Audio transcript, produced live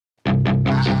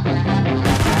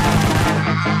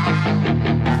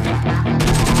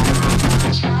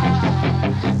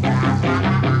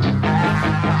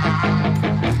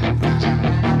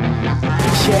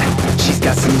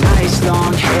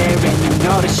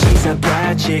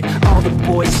tragic. All the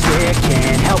boys stare,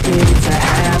 can't help it, it's a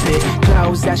habit.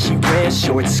 Clothes that she wears,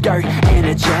 short skirt and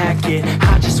a jacket.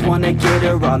 I just wanna get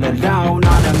her all alone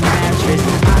on a mattress.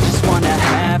 I just wanna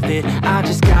have it, I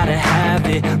just gotta have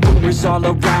it. Rumors all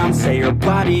around say her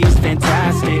body is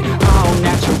fantastic. All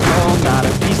natural, not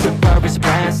a piece of fur is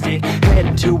plastic.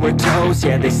 Head to her toes,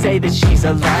 yeah, they say that she's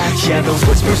a latch. Yeah, those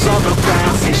whispers all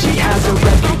around say she has a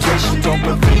reputation. Don't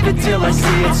believe it till I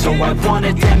see it, so I want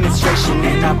a demonstration.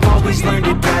 And I've always learned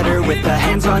it better with a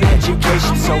hands-on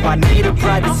education. So I need a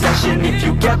private session, if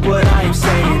you get what I am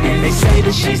saying. And they say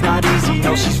that she's not easy,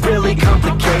 no, she's really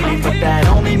complicated. But that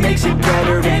only makes it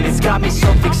better, and it's got me so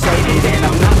fixated. And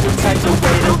I'm not the type to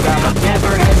wait around, I've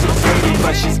never hesitated.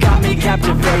 But she's got me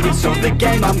captivated, so the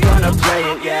game, I'm gonna play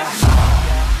it, yeah.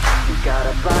 She got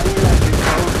a body like a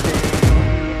coaster.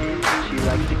 She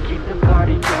likes to keep the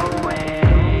party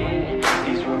going.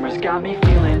 These rumors got me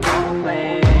feeling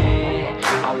lonely.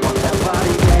 I want that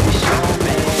body, baby, show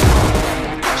me.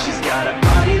 She's got a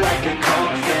body like a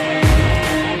coaster.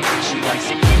 She likes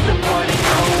to keep the party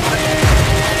going.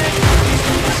 These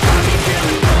rumors got me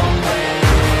feeling lonely.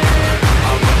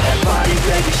 I want that body,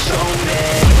 baby, show me.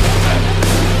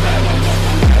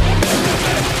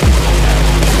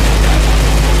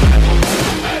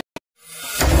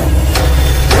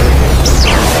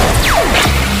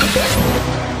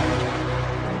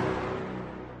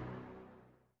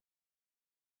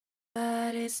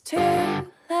 But it's too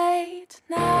late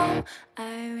now.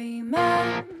 I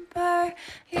remember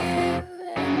you and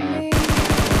me,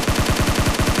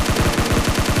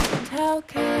 and how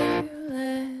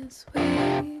careless we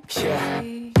could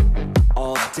be.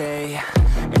 All day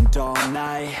and all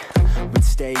night, we'd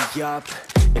stay up,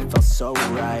 it felt so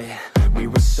right. We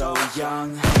were so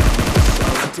young, we were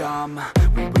so dumb.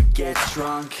 We would get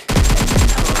drunk and then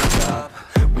hook up.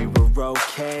 We were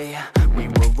okay, we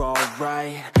were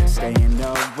alright, staying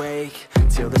awake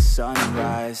till the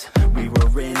sunrise. We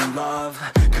were in love,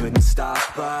 couldn't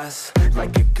stop us,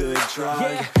 like a good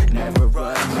drug, never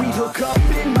enough. We'd hook up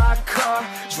in my car,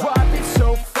 driving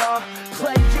so far,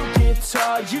 play your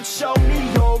guitar, you'd show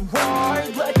me your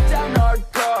art. Let down our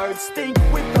guards, think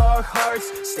with our hearts,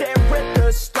 stare at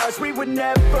the stars. We were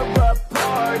never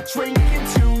apart, drinking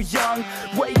too young,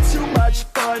 way too much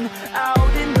fun,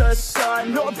 out in the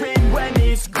sun, or in when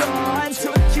it's gone.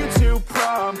 Took you to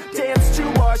prom, dance to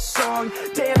our song,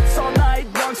 dance all night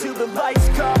long till the lights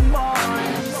come on.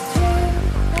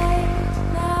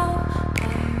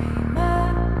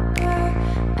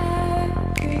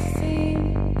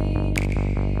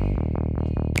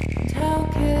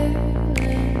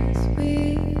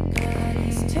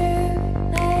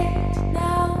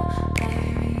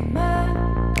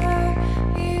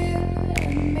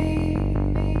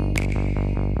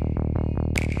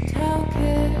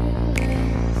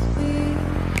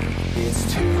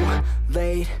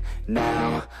 Late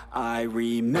now, I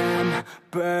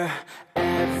remember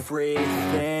everything,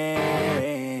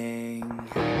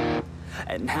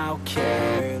 and how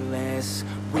careless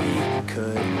we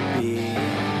could be,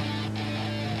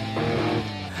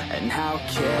 and how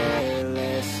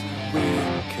careless we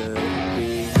could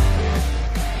be,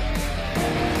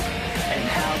 and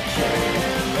how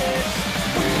careless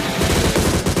we could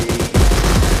be.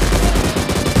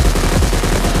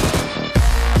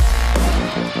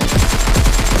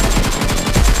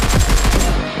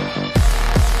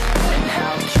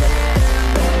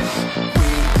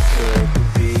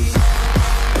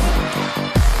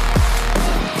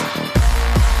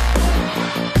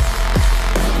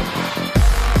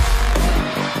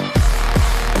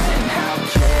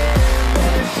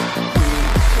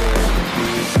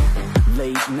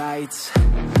 Nights,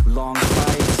 long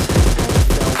fights,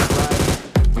 felt right,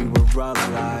 we were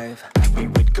alive. We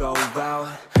would go out,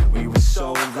 we were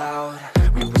so loud,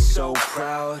 we were so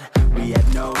proud, we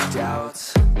had no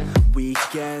doubts.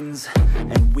 Weekends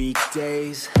and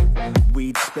weekdays,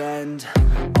 we'd spend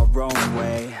our own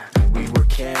way. We were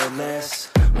careless,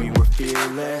 we were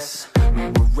fearless, we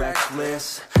were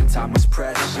reckless, time was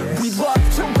precious. We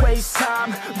loved to waste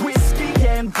time, whiskey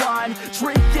and wine,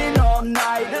 drinking all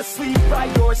night, asleep by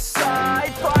your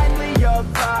side. Finally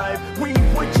alive, we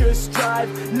would just drive,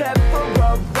 never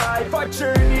arrive. Our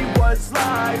journey was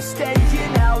live,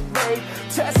 staying out late,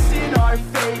 testing our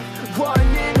fate,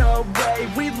 running away.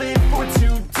 We live for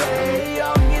today,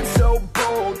 young and so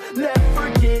bold, never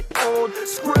get old.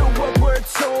 Screw what we're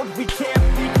told, we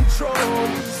can't be controlled.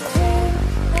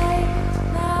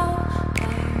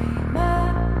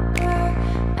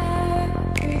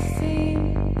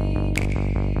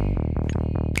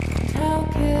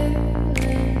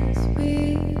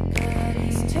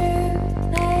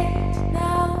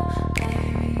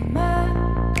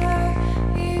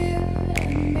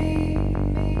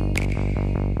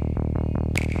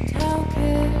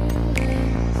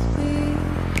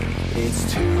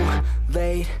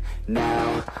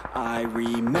 I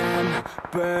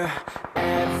remember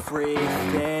everything,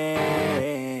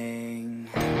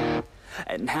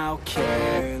 and how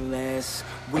careless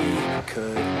we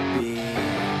could be,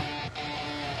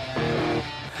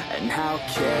 and how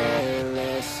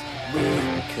careless we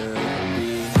could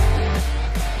be,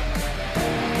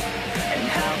 and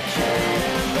how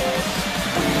careless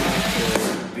we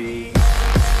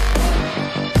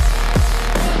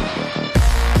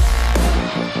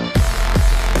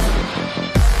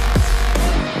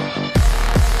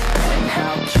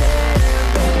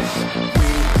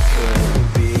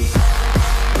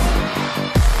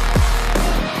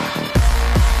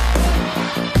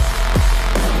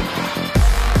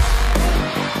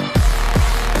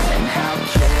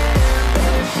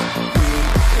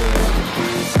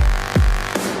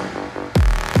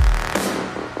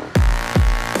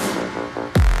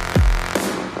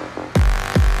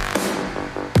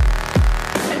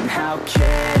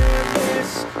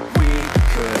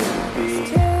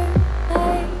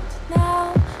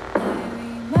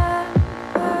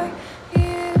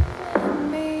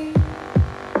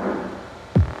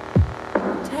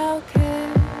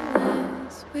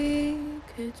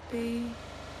could be.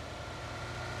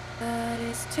 But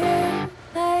it's too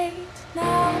late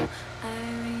now. I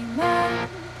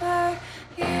remember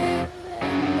you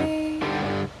and me,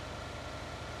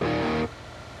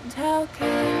 and how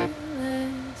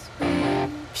careless we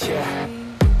could be.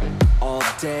 All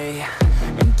day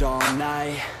and all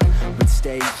night, we'd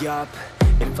stay up,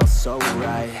 it felt so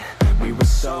right. We were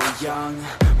so young,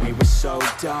 we were so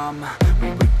dumb.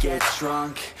 We would get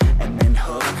drunk and then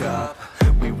hook up.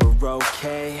 We were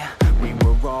okay, we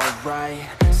were alright,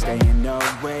 staying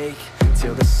awake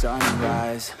till the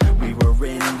sunrise. We were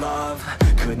in love,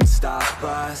 couldn't stop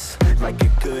us, like a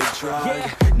good drug,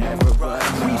 never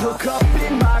enough. We'd hook up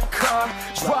in my car,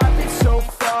 driving so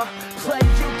far, play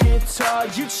your guitar,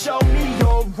 you'd show me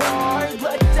your art,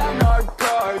 let down our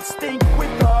guards, think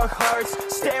with our hearts,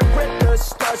 stare at the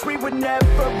stars. We were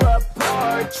never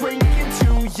apart, drinking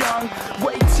too young,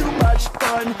 way too much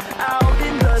fun, out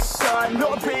in the sun,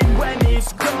 hoping when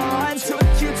it's gone.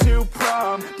 Took you to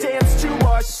prom, dance to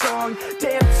our song,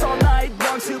 dance all night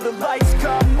long till the lights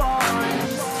come on.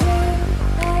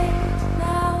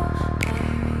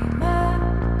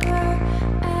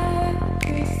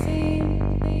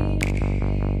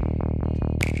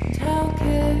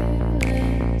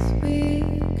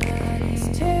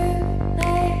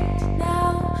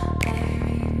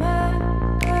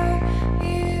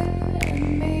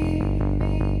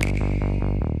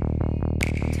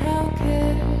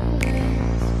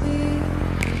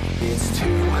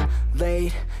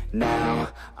 Now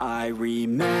I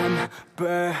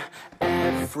remember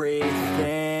everything,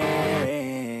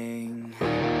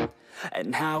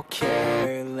 and how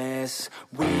careless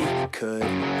we could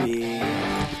be,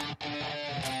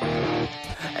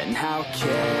 and how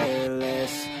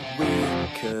careless we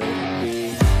could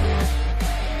be,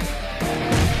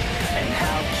 and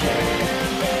how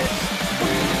careless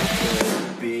we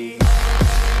could be.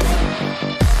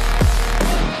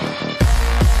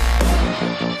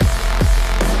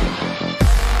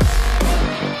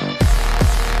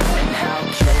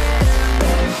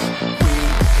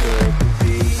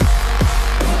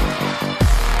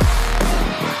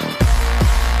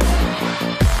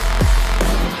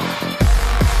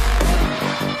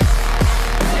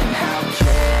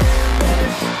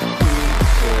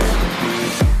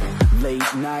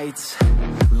 Nights,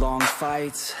 long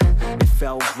fights, it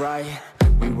felt right,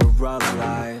 we were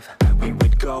alive. We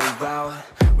would go out,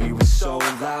 we were so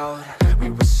loud, we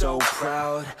were so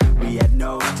proud, we had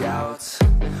no doubts.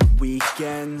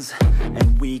 Weekends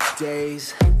and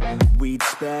weekdays, we'd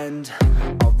spend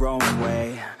our own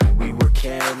way. We were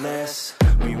careless,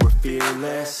 we were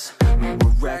fearless, we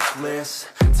were reckless,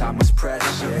 time was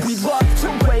precious. We loved to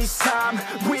waste time,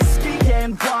 whiskey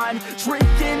and wine,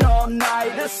 drinking all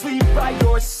night, asleep by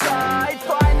your side.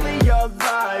 Finally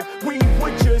alive, we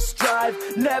would just drive,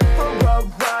 never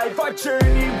arrive. Our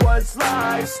journey was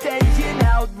live, staying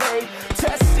out late,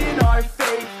 testing our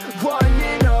fate,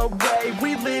 running away.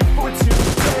 We live for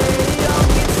today, oh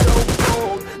it's so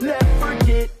bold, never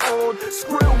get old.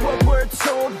 Screw what we're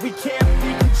told, we can't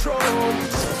be controlled.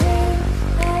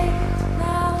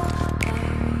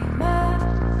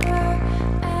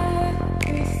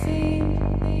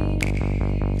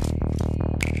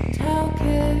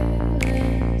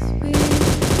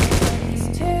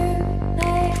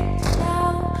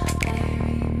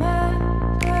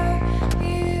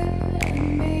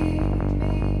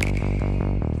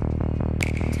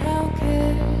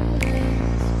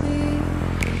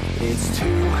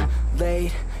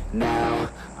 Now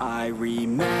I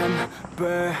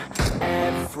remember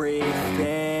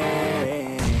everything,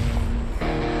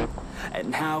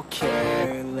 and how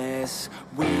careless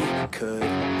we could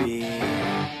be,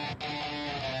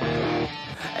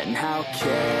 and how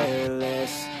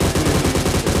careless we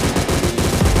could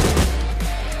be,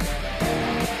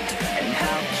 and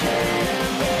how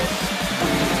careless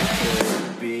we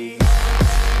could be.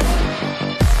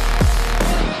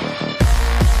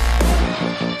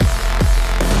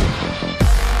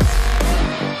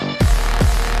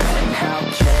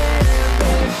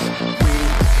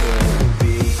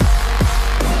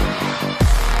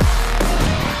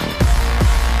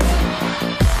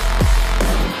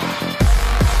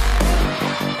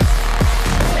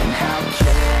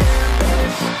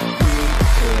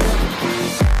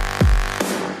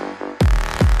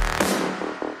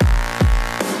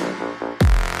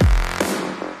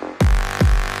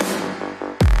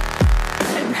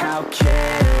 How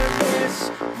careless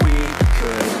we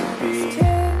could be. It's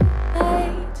too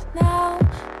late now.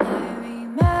 I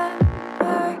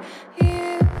remember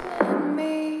you and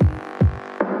me,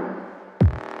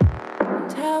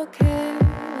 and how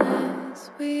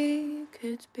careless we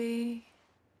could be.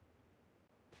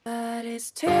 But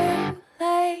it's too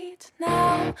late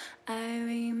now. I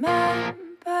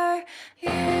remember you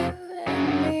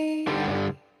and me,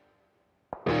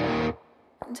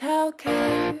 and how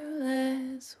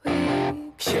careless we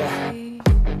could be.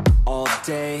 All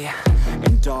day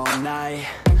and all night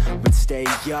we'd stay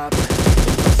up, it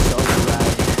was so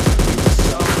right. We were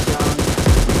so young,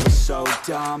 we were so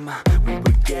dumb. We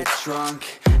would get drunk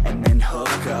and then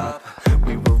hook up.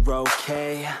 We were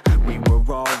okay, we were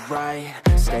alright,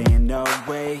 staying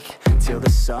awake till the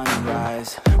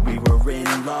sunrise. We were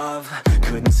in love,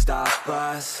 couldn't stop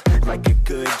us, like a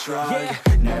good drug,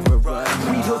 never enough.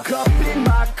 We'd hook up in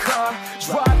my car,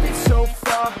 drive it so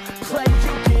far, play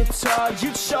your guitar,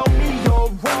 you'd show me your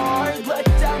art, let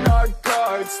down our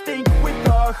guards, think with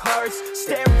our hearts,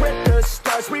 stare at the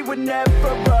stars. We were never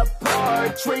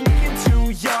apart, drinking too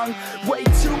young, way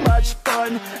too much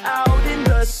fun, out in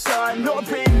the sun, or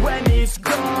in when it's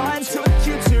gone. Took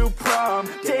you to prom,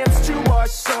 dance to our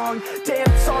song,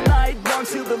 dance all night long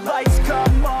till the lights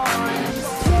come on.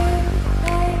 It's too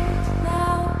late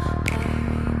now. I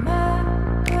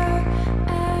remember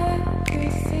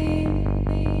everything,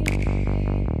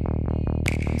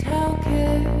 and how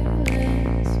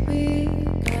careless we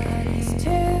got. It's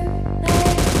too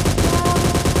late now.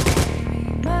 I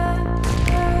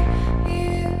remember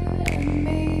you and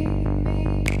me,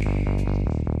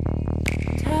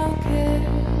 and how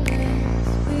careless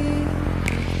we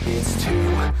got. It's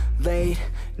too late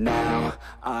now,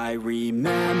 I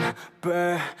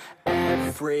remember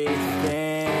everything,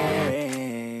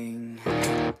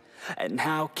 and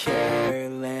how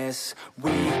careless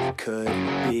we could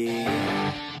be,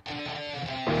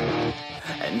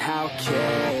 and how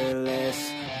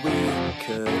careless we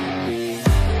could be,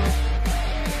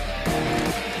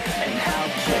 and how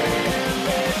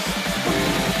careless we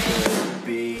could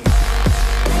be.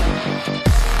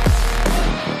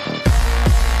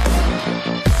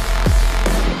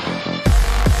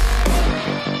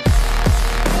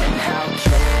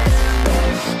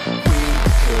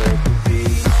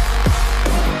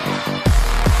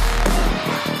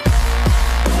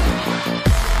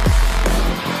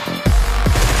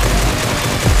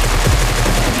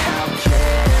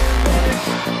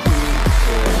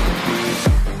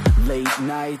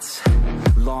 Nights,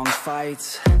 long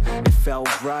fights, it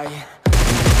felt right.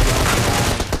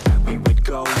 We would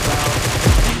go out,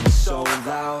 we were so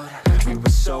loud, we were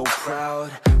so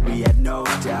proud, we had no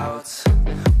doubts.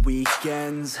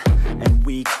 Weekends and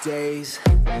weekdays,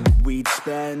 we'd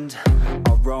spend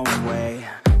our own way.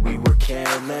 We were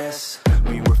careless,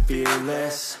 we were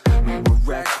fearless, we were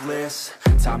reckless,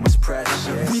 time was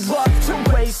precious. We loved to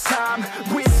waste time,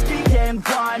 whiskey and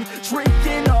wine,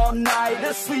 drinking all night,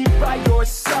 asleep by your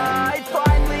side.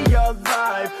 Finally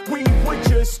alive, we would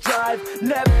just drive,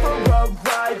 never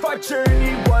arrive. Our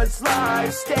journey was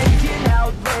live, staying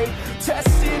out late,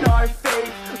 testing our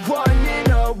fate,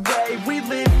 running away. We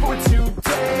live for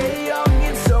today, young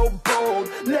and so bold,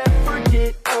 never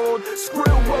get old.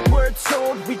 Screw what we're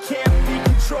told, we can't be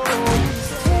controlled.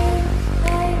 It's too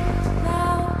late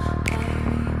now. I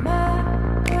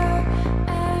remember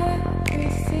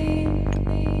everything,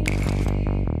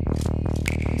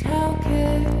 and how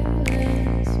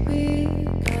careless we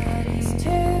got. It's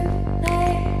too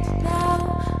late now.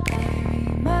 I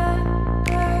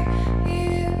remember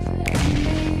you and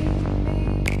me,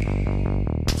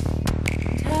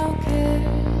 and how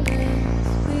careless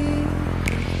we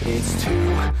got. It's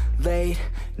too late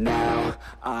now,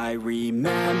 I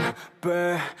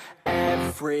remember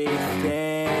everything,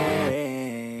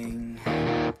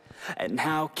 and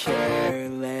how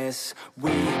careless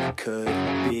we could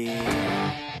be,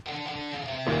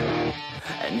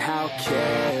 and how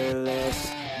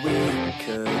careless we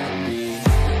could be,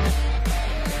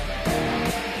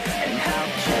 and how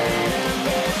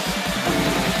careless we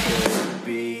could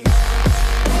be.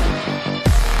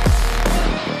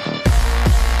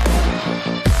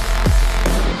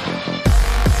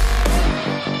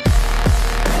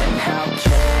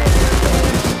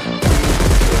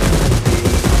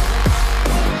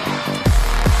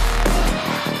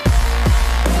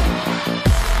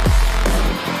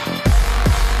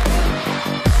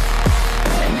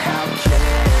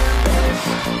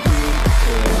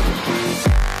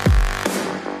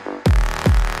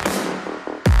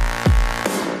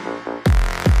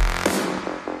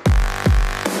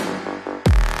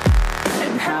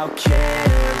 How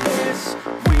careless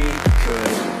we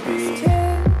could be. It's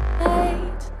too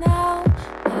late now.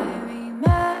 I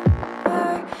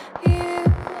remember you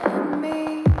and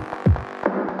me,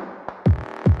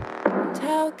 and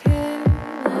how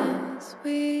careless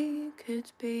we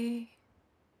could be.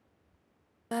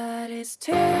 But it's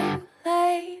too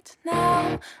late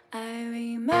now. I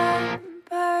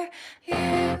remember you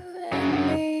and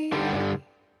me,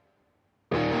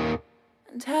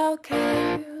 and how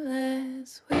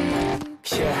careless we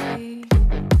could be.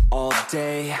 All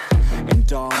day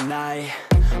and all night,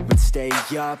 we'd stay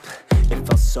up, it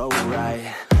felt so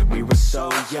right. We were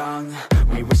so young,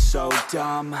 we were so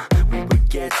dumb. We would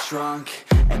get drunk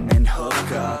and then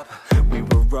hook up. We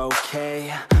were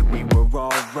okay, we were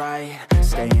alright,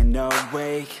 staying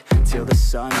awake till the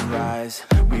sunrise.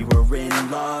 We were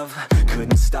in love,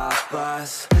 couldn't stop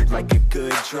us, like a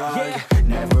good drug,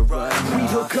 never enough. We'd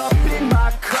hook up in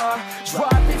my car,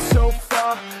 drive it so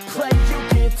far, play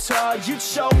your guitar, you'd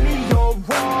show me your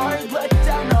art, let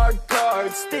down our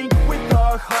guards, think with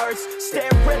our hearts,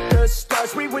 stare at the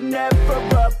stars. We were never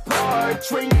apart,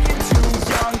 drinking too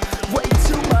young, way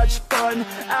too much fun,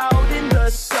 out in the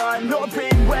sun,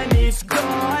 open when it's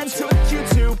gone. Took you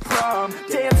to prom,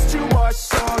 dance to our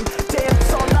song,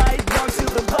 dance all night long till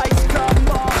the lights come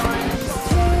on. It's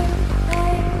too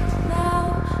late now.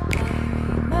 I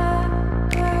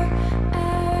remember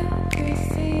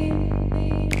everything,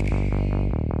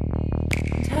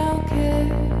 and how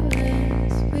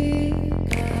careless we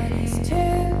got. It's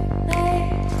too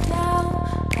late now.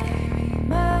 I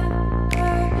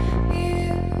remember you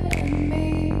and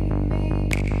me,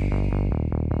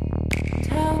 and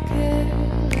how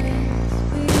careless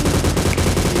we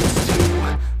It's too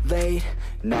late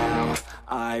now,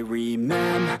 I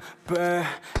remember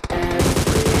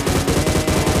everything,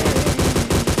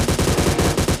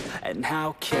 and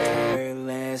how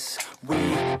careless we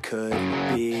could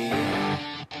be,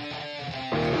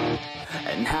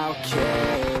 and how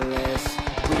careless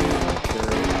we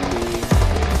could be,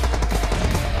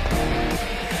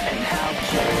 and how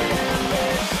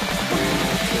careless we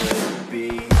could be.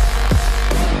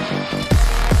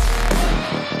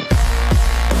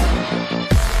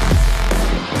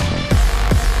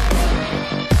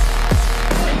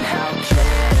 And how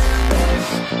careless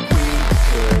we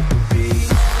could be.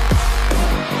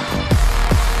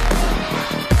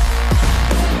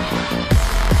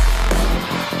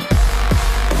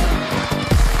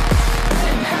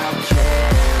 And how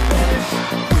careless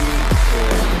we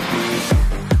could be.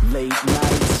 Late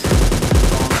nights,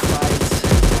 long fights,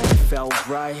 it felt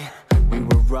right, we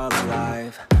were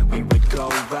alive. We would go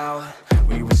out,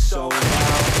 we were so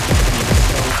loud, we were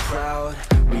so proud,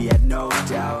 we had no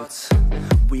doubts.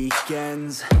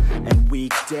 Weekends and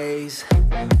weekdays,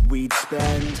 we'd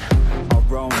spend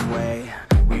our own way.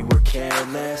 We were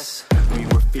careless, we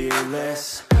were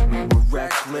fearless, we were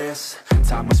reckless,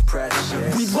 time was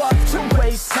precious. We loved to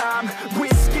waste time,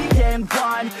 whiskey and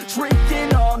wine,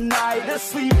 drinking all night,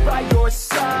 asleep by your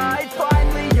side.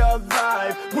 Finally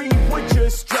alive, we would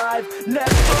just drive, never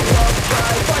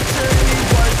arrive. Our journey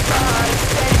was high,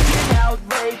 staying out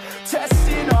late,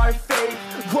 testing our fate,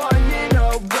 running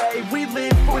away. We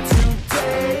live for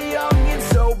today, young and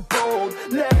so bold,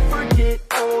 never get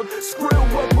old. Screw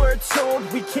what we're told,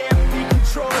 we can't be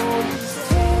controlled. It's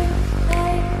too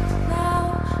late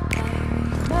now. I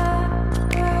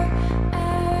remember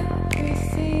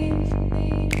everything,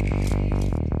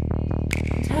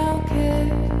 and how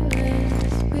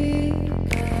careless we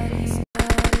got.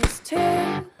 It's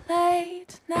too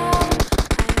late now.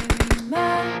 I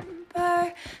remember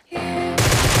you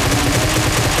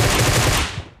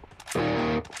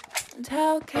and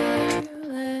how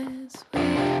careless we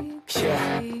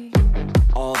could be.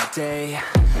 All day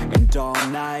and all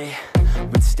night,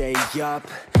 we'd stay up,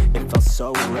 it felt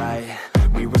so right.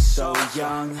 We We were so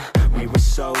young, we were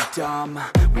so dumb.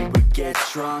 We would get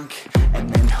drunk and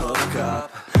then hook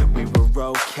up. We were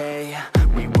okay,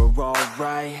 we were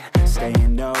alright,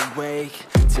 staying awake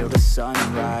till the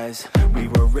sunrise. We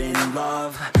were in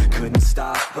love, couldn't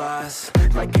stop us,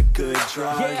 like a good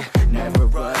drug, never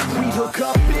enough. We'd hook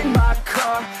up in my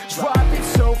car, drive it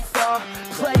so far,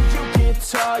 play your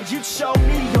guitar, you'd show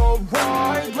me your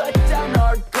art, let down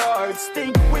our guards,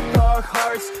 think with our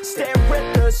hearts, stare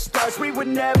at the stars. We were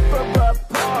never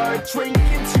apart,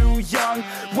 drinking too young,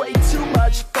 way too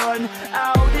much fun,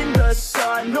 out in the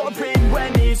sun, or in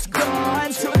when it's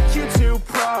gone. Took you to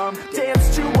prom,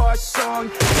 dance to our song,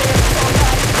 dance